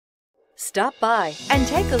Stop by and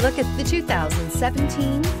take a look at the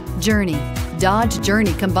 2017 Journey. Dodge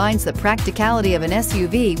Journey combines the practicality of an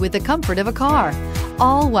SUV with the comfort of a car,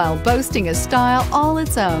 all while boasting a style all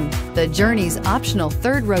its own. The Journey's optional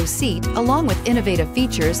third-row seat, along with innovative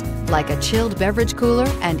features like a chilled beverage cooler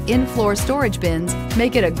and in-floor storage bins,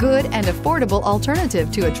 make it a good and affordable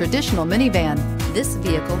alternative to a traditional minivan. This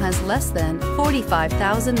vehicle has less than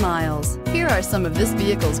 45,000 miles. Here are some of this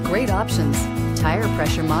vehicle's great options: tire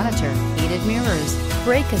pressure monitor, heated mirrors,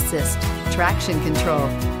 brake assist, traction control,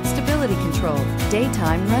 stability control,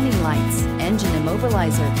 daytime running lights, engine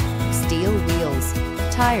immobilizer, steel wheels,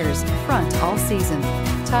 tires front all season,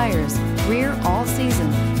 tires rear all season.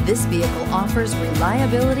 This vehicle offers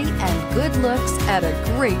reliability and good looks at a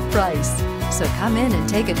great price. So come in and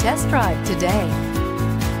take a test drive today.